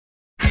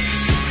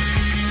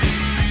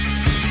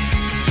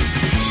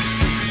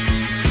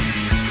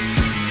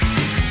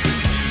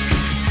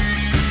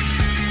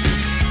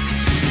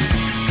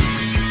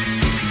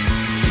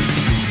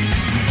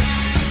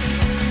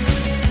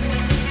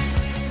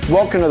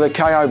Welcome to the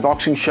KO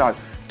Boxing Show.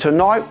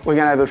 Tonight we're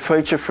going to have a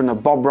feature from the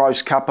Bob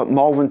Rose Cup at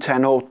Malvern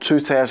Town Hall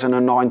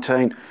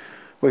 2019.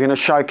 We're going to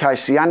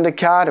showcase the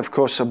undercard, of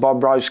course the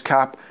Bob Rose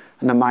Cup,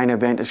 and the main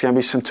event. There's going to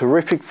be some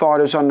terrific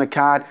fighters on the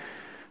card.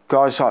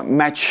 Guys like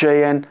Matt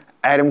Sheehan,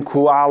 Adam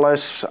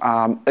Koalas,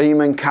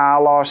 Eamon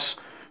Carlos,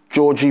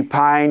 Georgie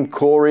Payne,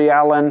 Corey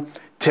Allen,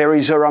 Terry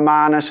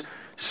Zeramanis,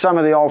 some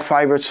of the old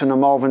favourites in the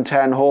Malvern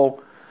Town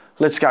Hall.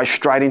 Let's go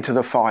straight into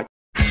the fight.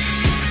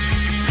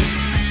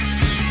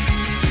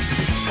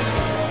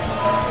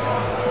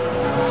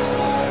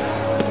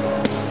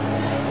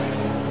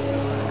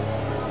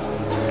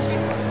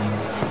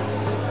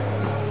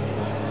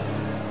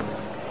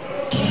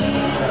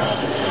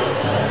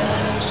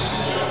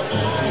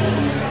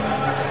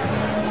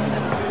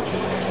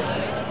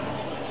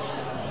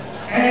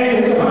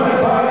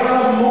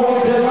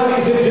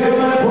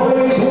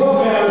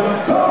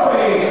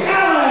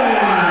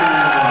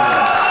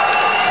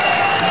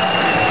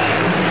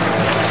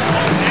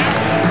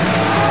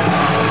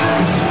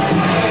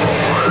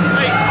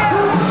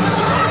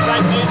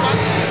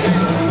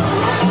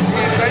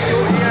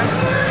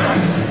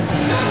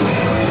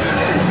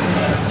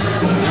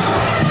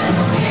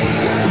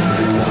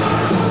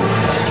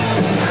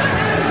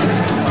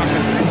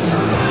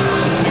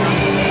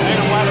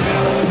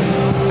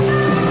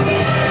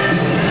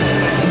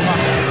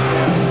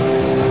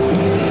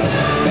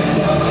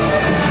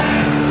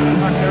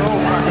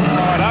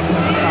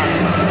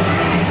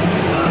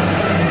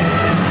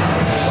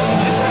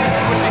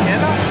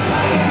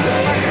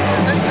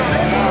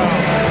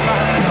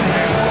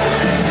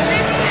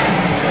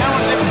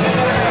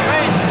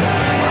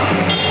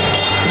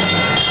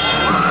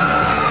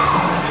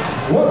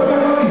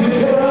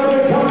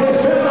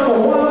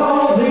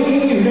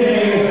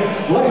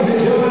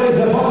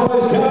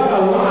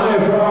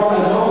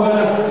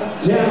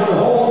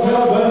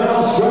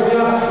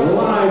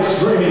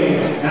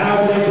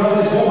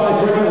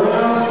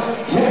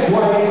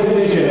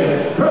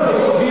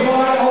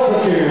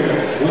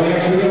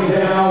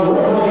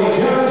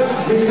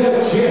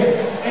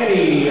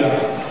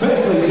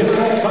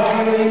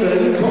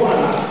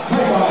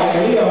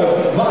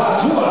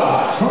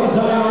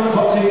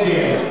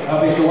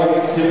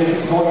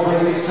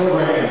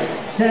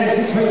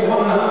 Standing 6 feet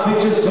 1.5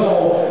 inches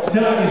tall.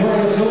 Tonight he's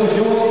wearing the silver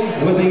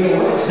shorts with the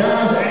red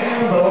stars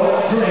and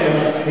black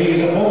trim.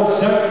 He's a former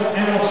state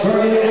and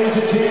Australian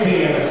amateur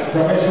champion.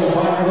 Professional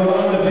fight record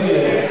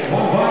undefeated.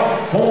 One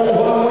fight for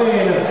one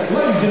win.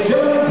 Ladies and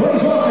gentlemen,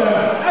 please welcome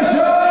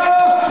Asher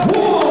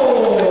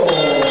Wolf.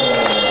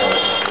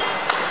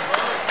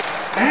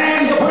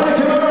 And his opponent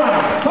to the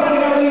right,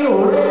 fighting out of the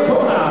red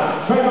corner.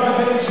 Trained by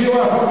Ben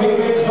Chua from Big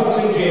Ben's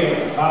Boxing Gym.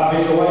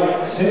 Official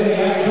weight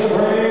 78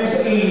 kilograms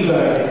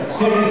even.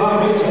 Standing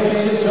 5 feet 10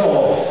 inches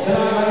tall.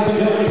 Tonight, ladies and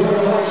gentlemen, he's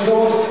wearing black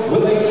shorts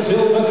with a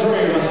silver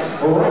trim.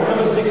 Rank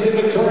number 6 in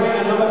Victoria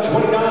and number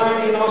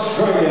 29 in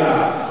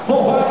Australia.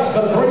 4 fights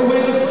for 3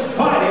 wins,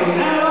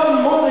 fighting out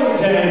of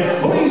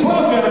Mornington. Please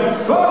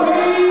welcome Corey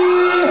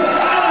Allen.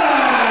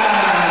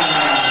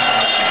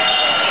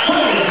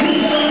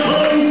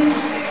 Please.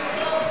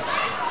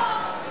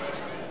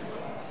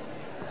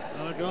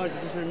 Guys,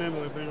 just remember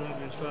we've been over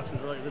the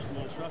instructions, right? You listen to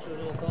my instructions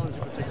at all times,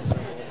 you can take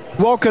yourself.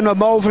 Welcome to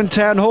Malvern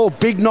Town Hall.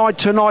 Big night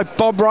tonight,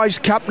 Bob Rose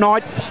Cup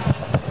night.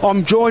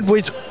 I'm joined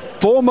with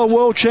former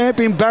world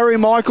champion Barry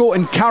Michael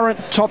and current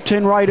top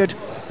 10 rated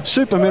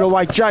super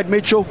middleweight Jade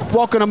Mitchell.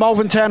 Welcome to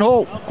Malvern Town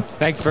Hall.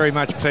 Thanks very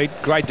much, Pete.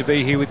 Great to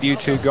be here with you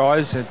two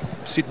guys and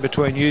sitting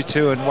between you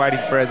two and waiting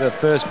for the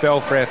first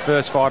bell for our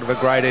first fight of a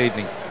great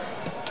evening.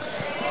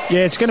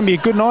 Yeah, it's going to be a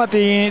good night.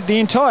 The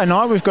entire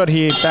night we've got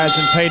here, Baz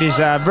and Pete, is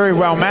very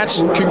well matched.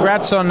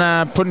 Congrats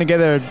on putting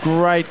together a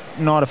great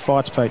night of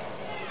fights, Pete.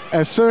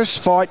 Our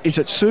first fight is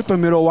at super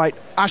middleweight,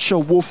 Asher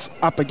Wolf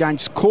up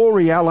against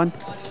Corey Allen.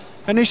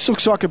 And this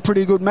looks like a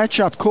pretty good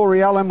matchup.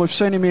 Corey Allen, we've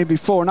seen him here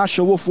before, and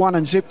Asher Wolf 1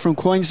 and zip from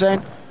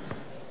Queensland.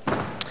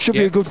 Should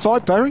be a good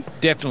fight, Barry.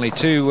 Definitely.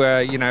 Two,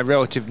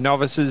 relative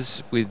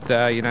novices with,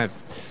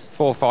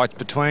 4 fights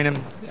between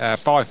them,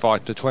 5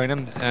 fights between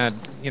them.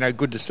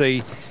 Good to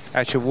see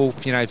Asher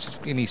Wolf,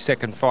 in his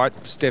second fight,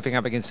 stepping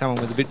up against someone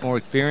with a bit more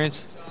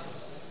experience.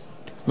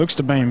 Looks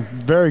to be in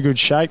very good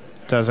shape,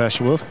 does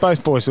Asher Wolf.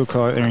 Both boys look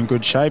like they're in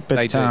good shape. But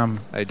they do.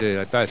 They do.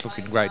 They both look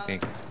in great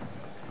nick.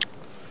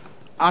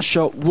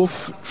 Asher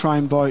Wolf,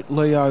 trained by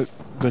Leo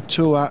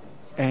Vatua,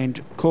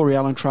 and Corey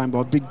Allen, trained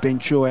by Big Ben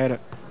Chua out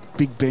at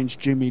Big Ben's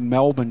gym in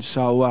Melbourne.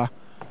 So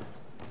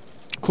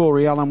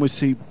Corey Allen with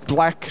the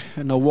black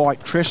and the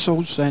white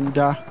trestles, and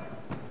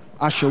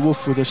Asher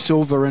Wolf with the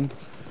silver and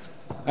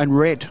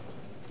red.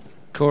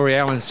 Corey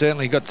Allen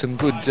certainly got some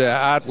good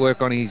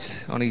artwork on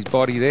his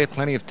body there.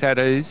 Plenty of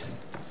tattoos.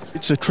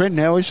 It's a trend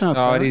now, isn't it?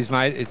 Oh, it is,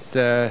 mate. It's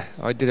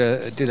I did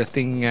a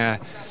thing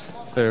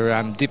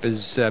for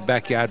Dipper's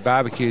backyard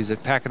barbecues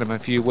at Pakenham a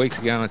few weeks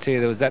ago, and I tell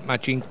you, there was that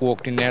much ink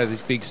walked in and out of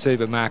this big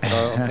supermarket.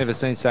 I've never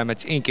seen so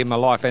much ink in my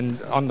life,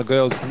 and on the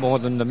girls more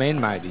than the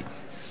men, maybe.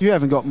 You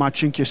haven't got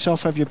much ink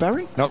yourself, have you,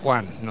 Barry? Not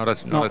one.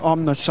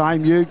 I'm the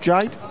same. You,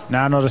 Jade?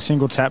 No, not a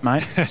single tap,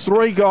 mate.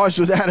 3 guys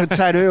without a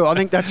tattoo. I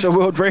think that's a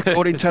world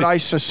record in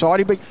today's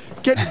society. But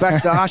getting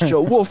back to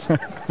Usher Wolf,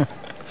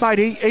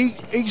 mate,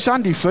 he's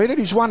undefeated.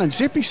 He's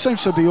 1-0. He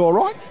seems to be all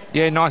right.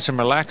 Yeah, nice and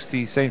relaxed.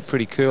 He seemed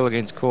pretty cool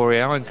against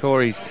Corey Allen.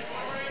 Corey's,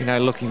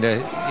 looking to,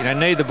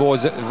 neither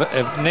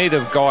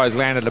guy has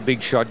landed a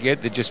big shot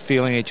yet. They're just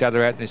feeling each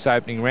other out in this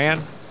opening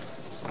round.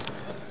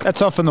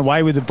 That's often the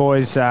way with the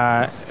boys who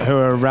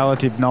are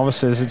relative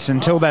novices. It's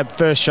until that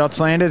first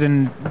shot's landed,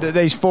 and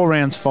these 4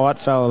 rounds fight,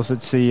 fellas,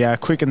 it's the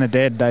quick and the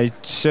dead. They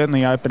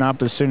certainly open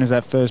up as soon as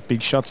that first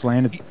big shot's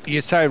landed.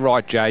 You're so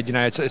right, Jade.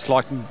 It's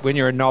like when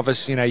you're a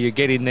novice, you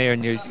get in there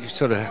and you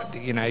sort of,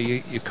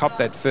 you cop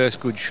that first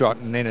good shot,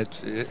 and then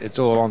it's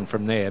all on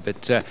from there.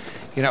 But, that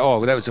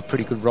was a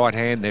pretty good right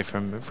hand there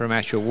from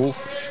Asher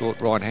Wolf, short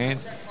right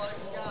hand.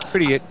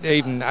 Pretty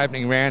even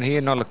opening round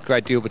here, not a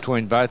great deal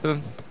between both of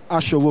them.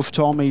 Usher Wolf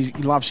told me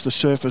he loves to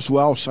surf as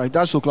well, so he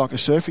does look like a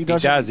surfer. He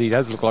does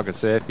look like a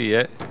surfer,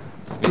 yeah.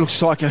 He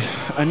looks like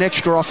an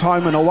extra off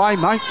home and away,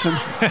 mate.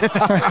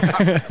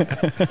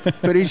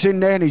 But he's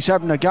in there and he's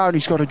having a go, and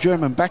he's got a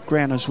German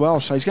background as well,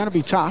 so he's going to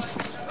be tough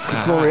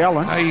for Corey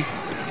Allen.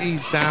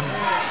 He's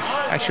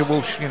Asher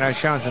Wolf,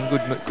 showing some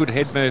good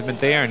head movement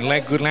there and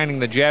good landing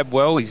the jab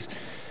well. He's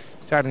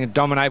starting to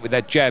dominate with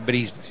that jab, but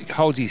he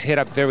holds his head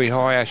up very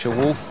high, Asher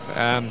Wolf,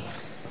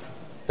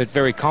 but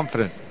very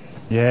confident.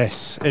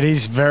 Yes, it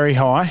is very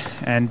high,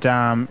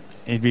 and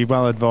he'd be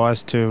well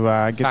advised to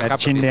get that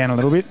chin down a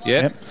little bit.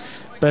 Yep.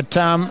 But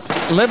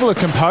level of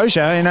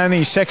composure in only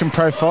his second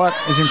pro fight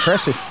is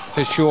impressive.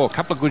 For sure. A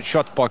couple of good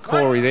shots by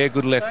Corey there.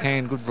 Good left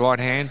hand, good right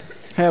hand.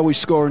 How are we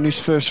scoring this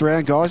first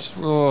round, guys?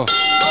 Oh.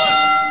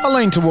 I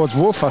lean towards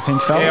Wolf, I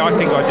think, fella. Yeah, I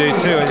think I do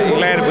too.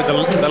 He landed with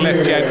the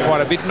left jab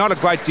quite a bit. Not a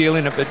great deal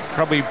in it, but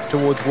probably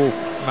towards Wolf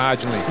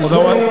marginally.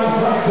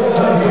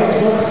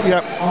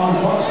 Yep.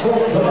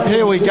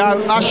 Here we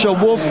go. Usher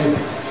Wolf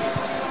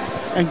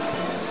and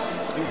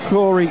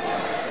Corey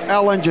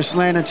Allen just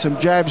landed some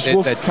jabs.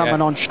 Wolf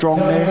coming on strong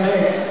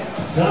there.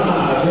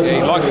 Yeah,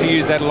 he likes to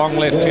use that long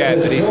left jab,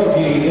 but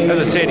as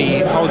I said, he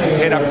holds his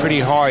head up pretty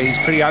high. He's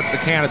pretty up the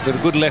counter, but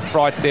a good left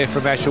right there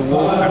from Asher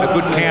Wolf and a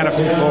good counter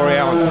from Corey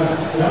Allen.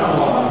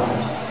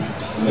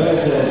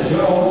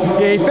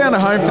 Yeah, he found a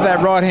home for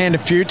that right hand a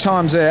few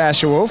times there,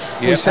 Asher Wolf.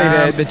 Yep. You see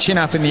the chin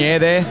up in the air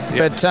there. Yep.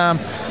 But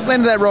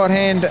landed that right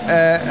hand,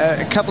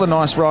 a couple of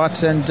nice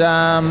rights, and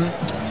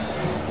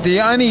the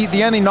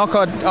only knock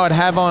I'd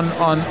have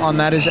on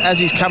that is as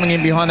he's coming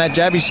in behind that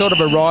jab, he's sort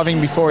of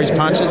arriving before his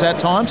punches at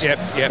times, yep.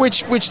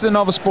 which the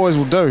novice boys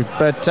will do,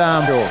 but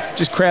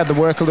just crowd the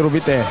work a little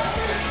bit there.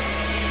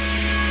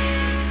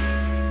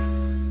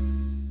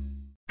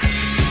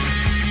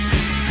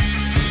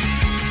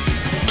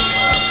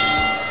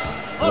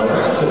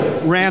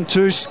 Round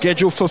 2,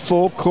 scheduled for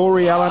 4.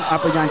 Corey Allen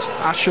up against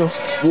Usher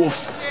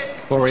Wolf.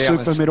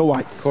 Super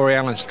middleweight. Corey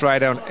Allen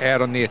straight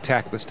out on the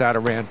attack at the start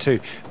of round 2.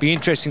 Be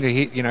interesting to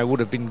hear,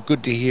 would have been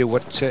good to hear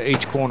what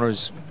each corner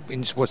is,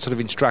 what sort of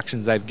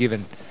instructions they've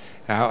given.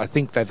 I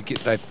think they've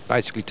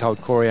basically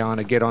told Corey Allen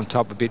to get on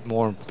top a bit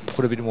more and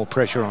put a bit more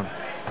pressure on.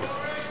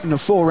 In the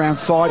 4-round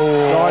fight,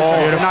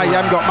 guys, no, you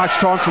haven't got much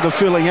time for the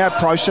filling out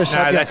process.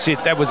 No, that's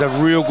it. That was a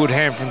real good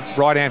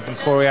right hand from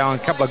Corey Allen.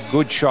 A couple of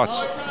good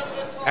shots.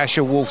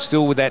 Asher Wolf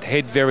still with that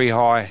head very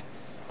high.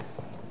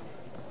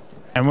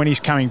 And when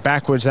he's coming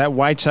backwards, that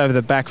weight's over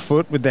the back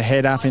foot with the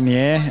head up in the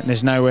air, and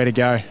there's nowhere to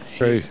go.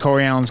 True.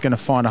 Corey Allen's going to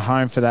find a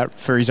home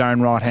for his own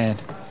right hand.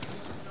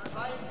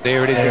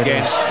 There it is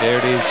again. There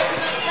it is.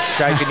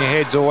 Shaking your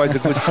head's always a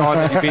good sign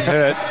that you've been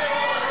hurt.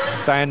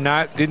 Saying, no,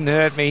 it didn't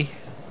hurt me.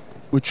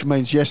 Which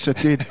means, yes, it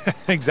did.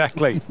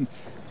 Exactly.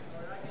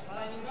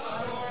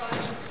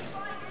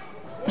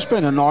 It's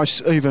been a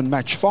nice, even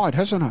match fight,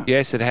 hasn't it?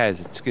 Yes, it has.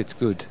 It's good.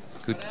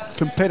 Good.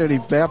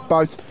 Competitive bout.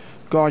 Both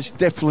guys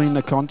definitely in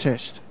the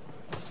contest.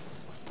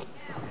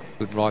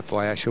 Good right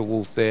by Asher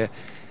Wolf there.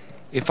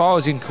 If I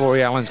was in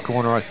Corey Allen's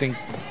corner, I think,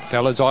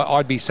 fellas,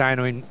 I'd be saying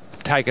to him,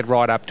 take it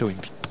right up to him.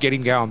 Get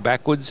him going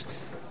backwards.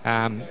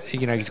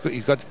 He's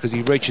got because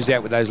he reaches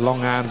out with those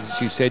long arms,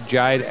 as you said,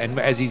 Jade, and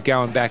as he's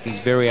going back, he's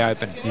very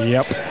open.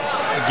 Yep.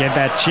 Get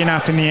that chin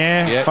up in the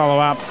air, follow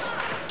up.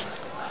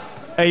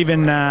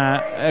 Even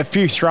a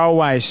few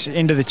throwaways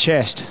into the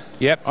chest.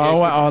 Yep.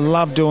 I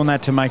love doing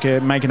that to make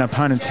an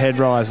opponent's head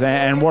rise.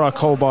 And what I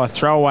call by a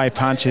throwaway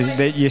punch is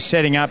that you're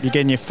setting up, you're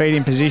getting your feet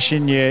in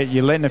position,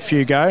 you're letting a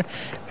few go,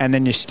 and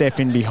then you step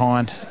in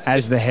behind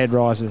as the head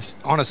rises.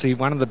 Honestly,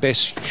 one of the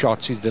best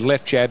shots is the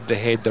left jab to the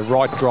head, the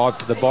right drive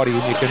to the body,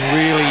 and you can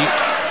really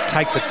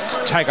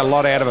take a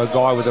lot out of a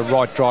guy with a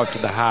right drive to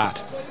the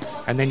heart.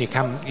 And then you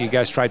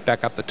go straight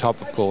back up the top,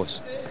 of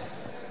course.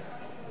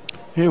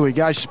 Here we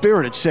go,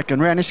 spirited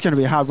second round. It's going to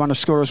be a hard one to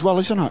score as well,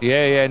 isn't it?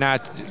 Yeah. No,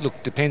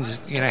 look, depends,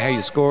 how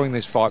you're scoring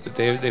this fight, but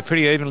they're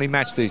pretty evenly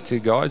matched, these two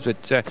guys,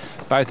 but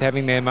both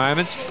having their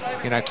moments.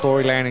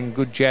 Corey landing a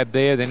good jab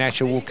there, then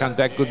Asher Wolf comes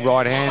back, good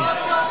right hand.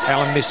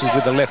 Allen misses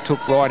with the left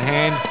hook right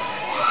hand.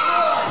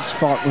 This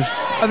fight was...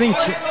 I think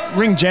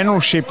ring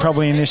generalship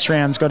probably in this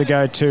round's got to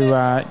go to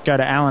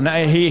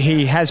Allen.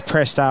 He has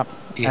pressed up.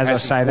 As I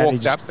say that,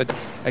 walked up, but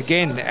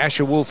again,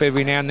 Asher Wolf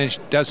every now and then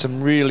does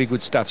some really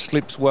good stuff,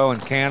 slips well and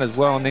counters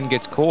well, and then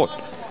gets caught.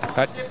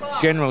 But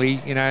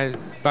generally, you know,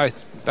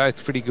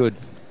 both pretty good.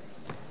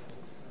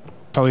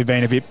 Probably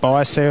been a bit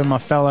biased there with my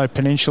fellow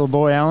Peninsula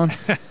boy, Alan.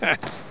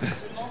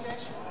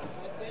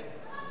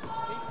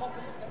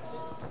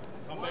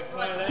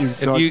 You've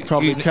got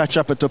probably catch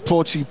up at the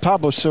Portsea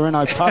pub or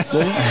Sereno pub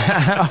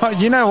there.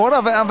 You know what?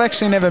 I've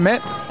actually never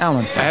met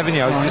Alan. Haven't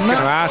you? I was just going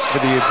to ask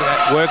whether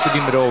you work with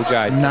him at all,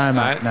 Jade. No,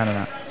 mate.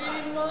 No.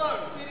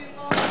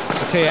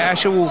 I tell you,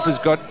 Asher Wolf has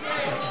got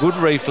good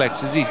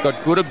reflexes. He's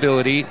got good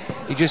ability.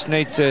 He just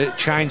needs to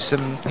change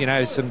some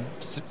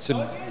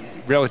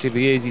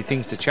relatively easy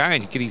things to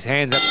change. Get his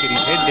hands up, get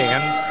his head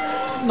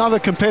down. Another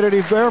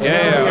competitive barrel.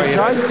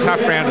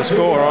 Tough round to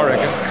score, I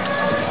reckon.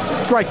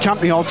 Great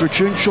company, Ultra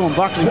Tune. Sean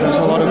Buckley does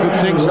a lot of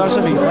good things,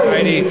 doesn't he?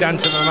 And he's done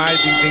some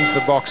amazing things for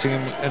boxing,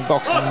 and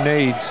boxing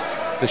needs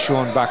the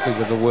Sean Buckleys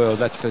of the world,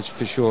 that's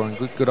for sure. And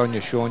good on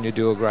you, Sean. You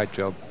do a great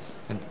job.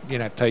 And, you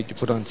know, Pete, you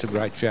put on some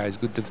great shows.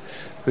 Good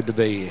to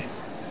be here.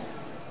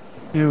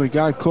 Here we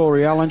go,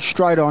 Corey Allen,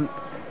 straight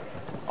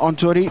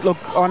onto it. Look,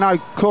 I know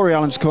Corey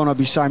Allen's corner will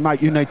be saying,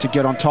 mate, you need to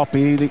get on top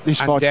here. This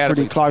fight's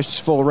pretty close. It's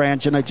 4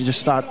 rounds. You need to just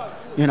start,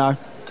 you know,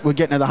 we're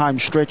getting to the home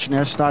stretch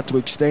now, start to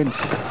extend.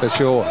 For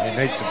sure. He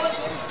needs to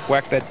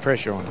whack that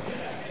pressure on.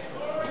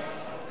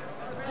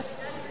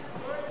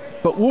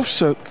 But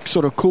Wolf's a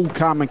sort of cool,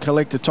 calm and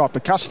collected type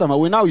of customer.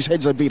 We know his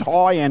head's a bit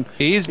high and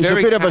he's a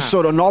bit of a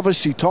sort of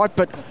novice-y type,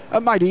 but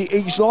mate,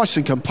 he's nice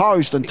and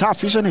composed and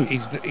tough, isn't he?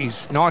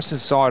 He's nice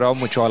and side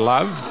on, which I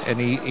love, and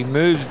he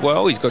moves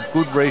well. He's got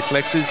good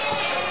reflexes.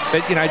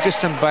 But, you know, just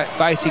some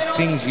basic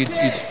things you'd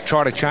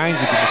try to change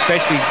with him,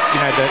 especially, you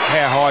know,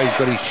 how high he's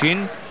got his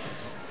shin.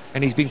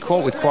 And he's been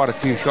caught with quite a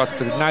few shots,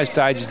 but at no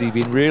stages he's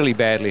been really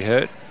badly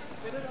hurt.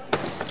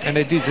 And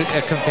it is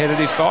a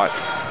competitive fight.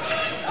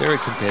 Very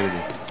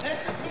competitive.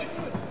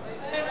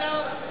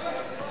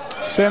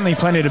 Certainly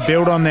plenty to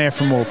build on there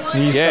from Wolf.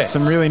 He's got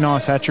some really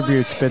nice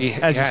attributes, but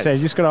as you said,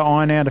 he's just got to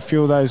iron out a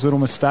few of those little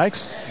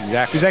mistakes.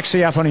 Exactly. He's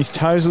actually up on his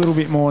toes a little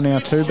bit more now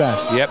too,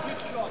 Bass. Yep.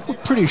 We're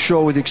pretty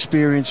sure with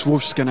experience,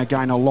 Wolf's going to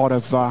gain a lot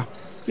of,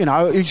 you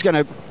know, he's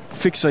going to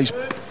fix these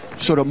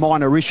sort of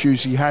minor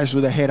issues he has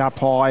with a head up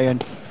high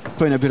and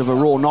been a bit of a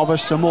raw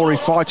novice. The more he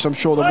fights, I'm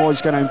sure the more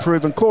he's going to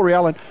improve. And Corey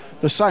Allen,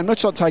 the same.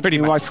 Let's not take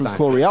anything away from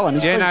Corey Allen.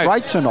 He's been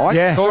great tonight.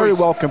 Yeah. Very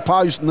well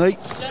composed, neat.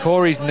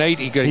 Corey's neat.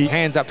 He got his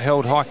hands up,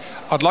 held high.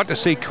 I'd like to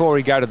see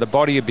Corey go to the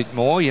body a bit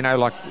more. You know,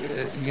 like,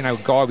 you know, a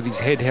guy with his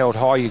head held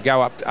high, you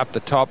go up the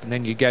top and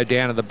then you go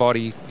down to the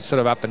body, sort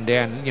of up and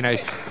down. You know,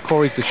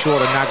 Corey's the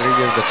shorter nugget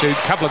of the two.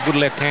 Couple of good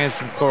left hands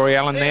from Corey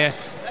Allen there,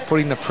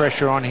 putting the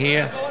pressure on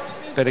here.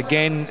 But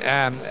again,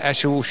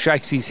 Asher Wolf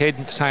shakes his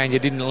head saying you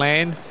didn't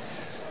land.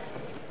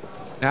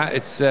 No,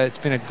 it's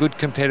been a good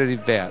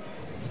competitive bout.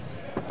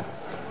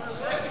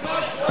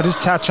 I'll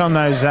just touch on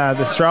those the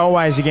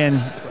throwaways again.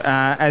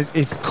 As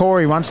if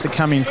Corey wants to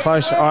come in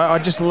close,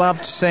 I'd just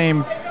love to see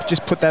him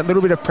just put that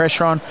little bit of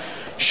pressure on,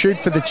 shoot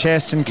for the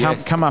chest and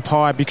come up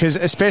high, because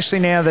especially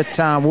now that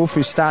Wolf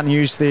is starting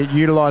to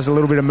utilise a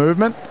little bit of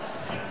movement,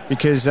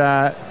 because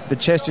the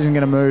chest isn't going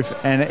to move,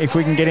 and if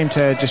we can get him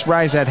to just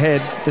raise that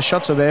head, the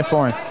shots are there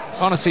for him.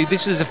 Honestly,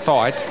 this is a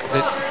fight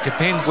that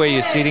depends where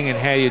you're sitting and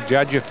how you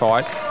judge your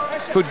fight.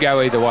 Could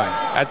go either way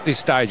at this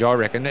stage, I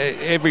reckon.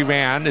 Every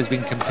round has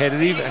been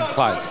competitive and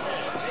close.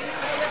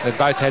 They've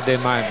both had their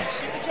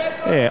moments.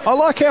 Yeah, I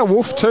like our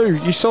Wolf too.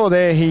 You saw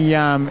there he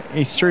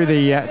threw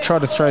the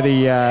tried to throw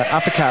the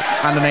uppercut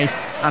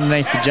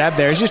underneath the jab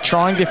there. He's just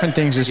trying different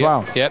things as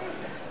well. Yep.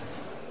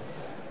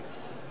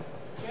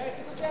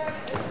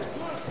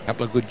 A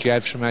couple of good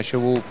jabs from Asher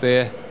Wolf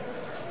there.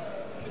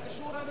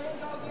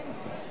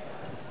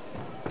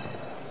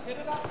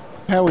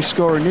 How are we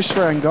scoring this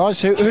round,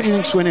 guys? Who do you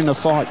think's winning the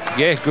fight?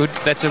 Yeah, good.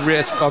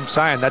 I'm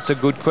saying that's a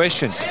good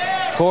question.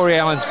 Corey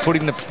Allen's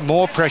putting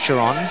more pressure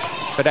on,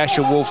 but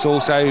Asher Wolf's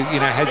also, you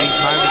know, has his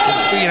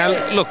moments. And, you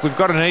know, look, we've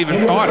got an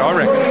even fight, I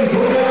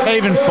reckon.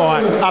 Even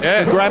fight, up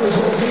for grabs.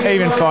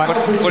 Even fight.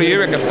 What do you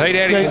reckon, Pete?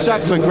 It's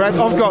up for grabs.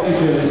 I've got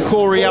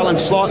Corey Allen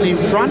slightly in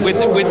front,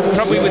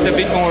 probably with a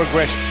bit more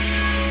aggression.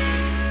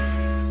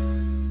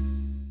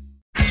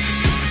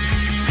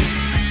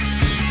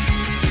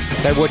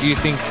 So what do you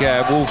think,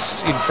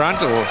 Wolf's in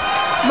front or?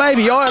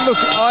 Maybe.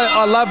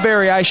 I love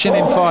variation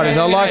in fighters.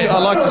 I like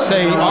to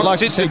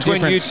see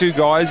between difference. you two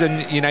guys,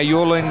 and you know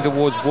you're leaning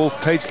towards Wolf,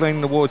 Pete's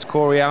leaning towards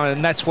Corey Allen,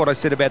 and that's what I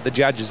said about the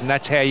judges, and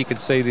that's how you can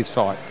see this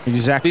fight.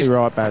 Exactly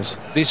right, Baz.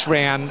 This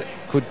round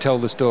could tell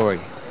the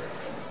story.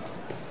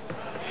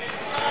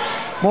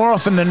 More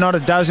often than not,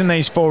 it does in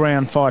these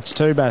 4-round fights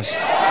too, Baz.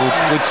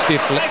 Good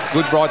stiff,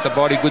 good right the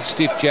body, good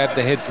stiff jab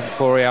the head from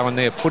Corey Allen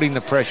there, putting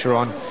the pressure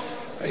on.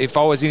 If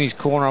I was in his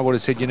corner, I would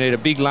have said you need a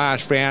big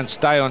last round,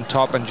 stay on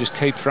top and just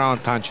keep throwing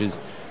punches.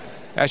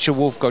 Asher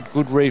Wolf got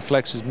good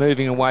reflexes,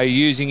 moving away,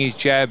 using his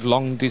jab,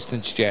 long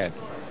distance jab.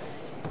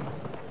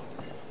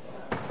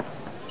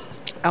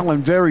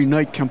 Alan, very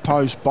neat,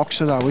 composed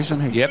boxer though,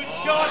 isn't he? Yep.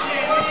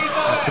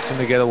 Took them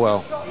together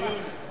well.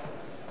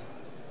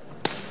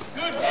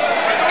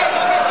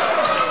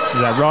 Is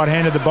that right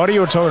hand of the body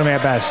you're talking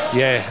about, Baz?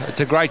 Yeah, it's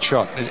a great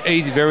shot. It's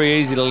easy, very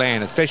easy to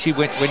land, especially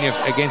when you're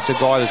against a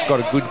guy that's got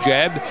a good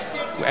jab.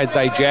 As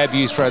they jab,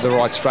 you throw the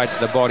right straight to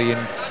the body, and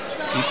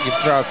you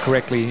throw it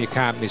correctly, and you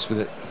can't miss with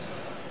it.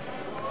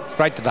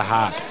 Straight to the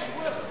heart.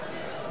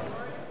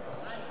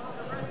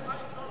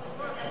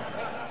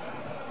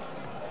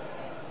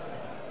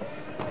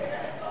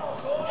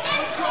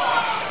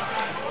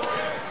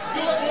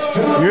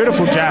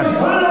 Beautiful jab.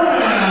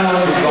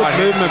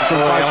 Good movement from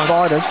both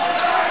fighters.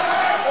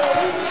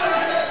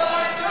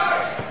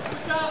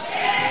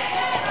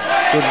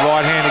 Good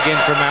right hand again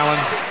from Allen.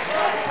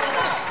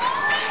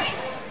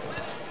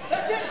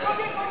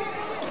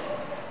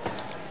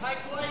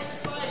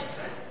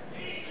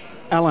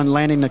 Alan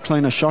landing the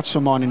cleaner shots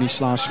of mine in his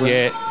last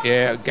round.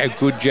 Yeah, a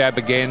good jab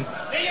again.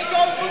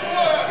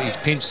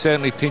 He's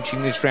certainly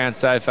pinching this round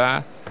so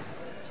far.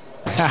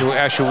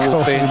 Asher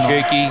Wolf being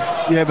cheeky.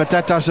 Yeah, but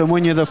that doesn't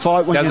win you the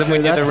fight when Doesn't you do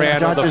win you that. the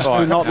round or the Judges fight.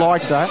 do not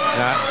like that.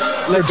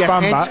 No. Let your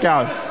bum, hands mate.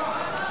 go.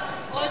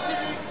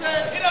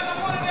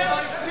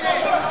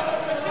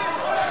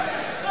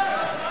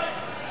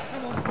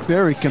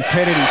 Very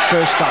competitive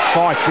first up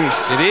fight,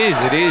 this. It is.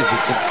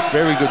 It's a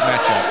very good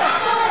matchup.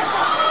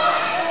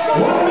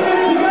 1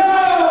 minute to go.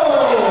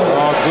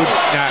 Oh, good.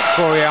 No,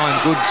 Corey Allen,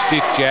 good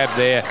stiff jab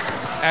there.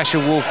 Asher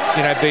Wolf,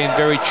 being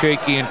very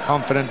cheeky and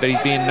confident, but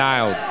he's being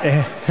nailed.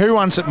 Yeah, who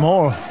wants it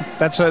more?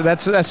 That's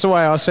the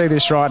way I see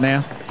this right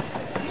now.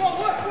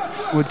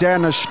 We're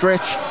down the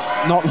stretch,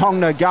 not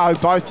long to go.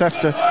 Both have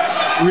to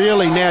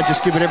really now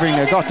just give it everything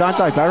they've got, don't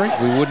they, Barry?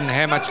 We wouldn't.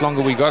 How much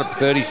longer we got?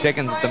 30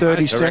 seconds at the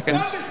 30 most, I reckon.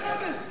 seconds.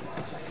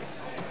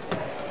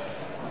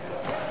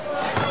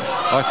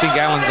 I think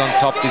Allen's on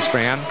top this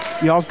round.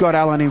 Yeah, I've got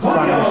Alan in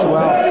front as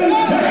well.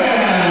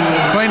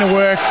 Cleaner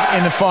work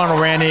in the final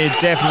round here.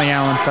 Definitely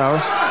Allen,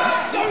 fellas.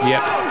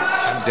 Yep,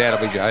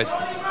 undoubtedly, Jade.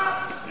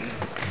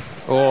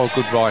 Oh,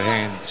 good right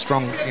hand.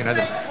 Strong,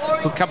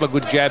 good couple of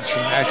good jabs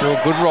from Asher.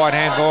 Good right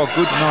hand. Oh,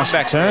 good Nice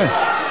comeback. return.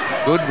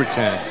 Good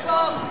return.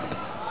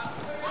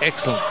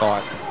 Excellent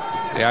fight.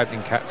 The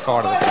opening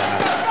fight of the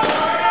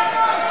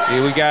card.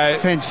 Here we go.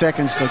 10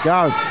 seconds to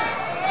go.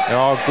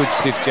 Oh, good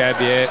stiff jab,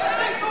 yeah.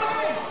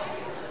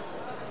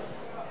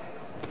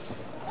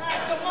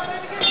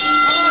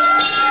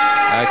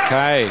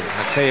 Okay,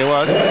 I'll tell you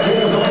what.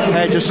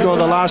 How'd you score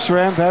the last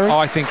round, Barry?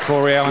 I think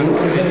Corey Allen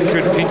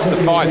should pinch the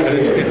fight, but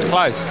it's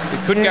close. It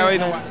could go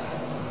either way.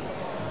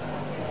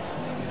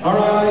 All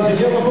right, ladies and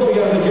gentlemen, before we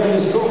go to the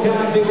judges'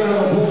 scorecard, big round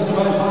of applause to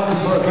both fighters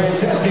for a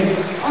fantastic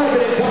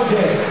opening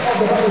contest of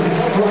the Brothers and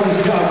Brothers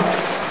Cup.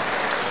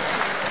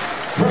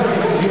 Proudly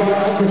brought to you by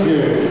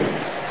Altitude.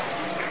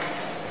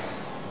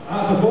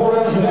 After 4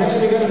 rounds of action,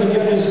 we go to the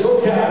judges'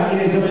 scorecard.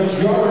 It is a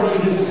majority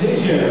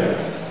decision.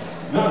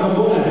 Malcolm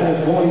Buller had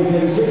it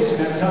 40-36,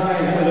 Matai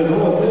had it a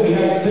draw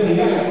 38-38,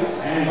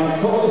 and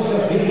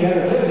McCollister Fiddy had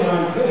it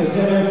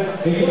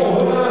 39-37. For your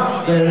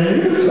winner, the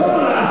Utah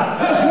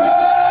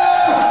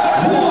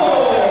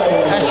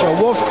Asher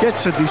Wolf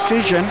gets a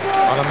decision.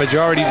 On a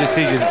majority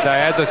decision. So,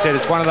 as I said,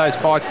 it's one of those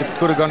fights that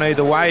could have gone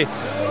either way.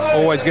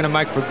 Always going to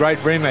make for a great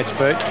rematch,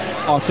 Pete.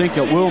 I think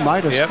it will,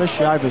 mate,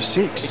 especially over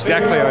 6.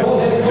 Exactly. I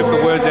took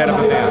the words out of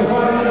my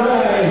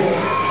mouth.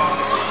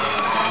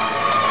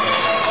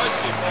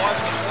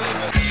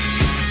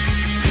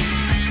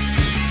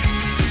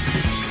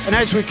 And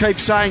as we keep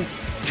saying,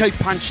 keep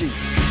punching.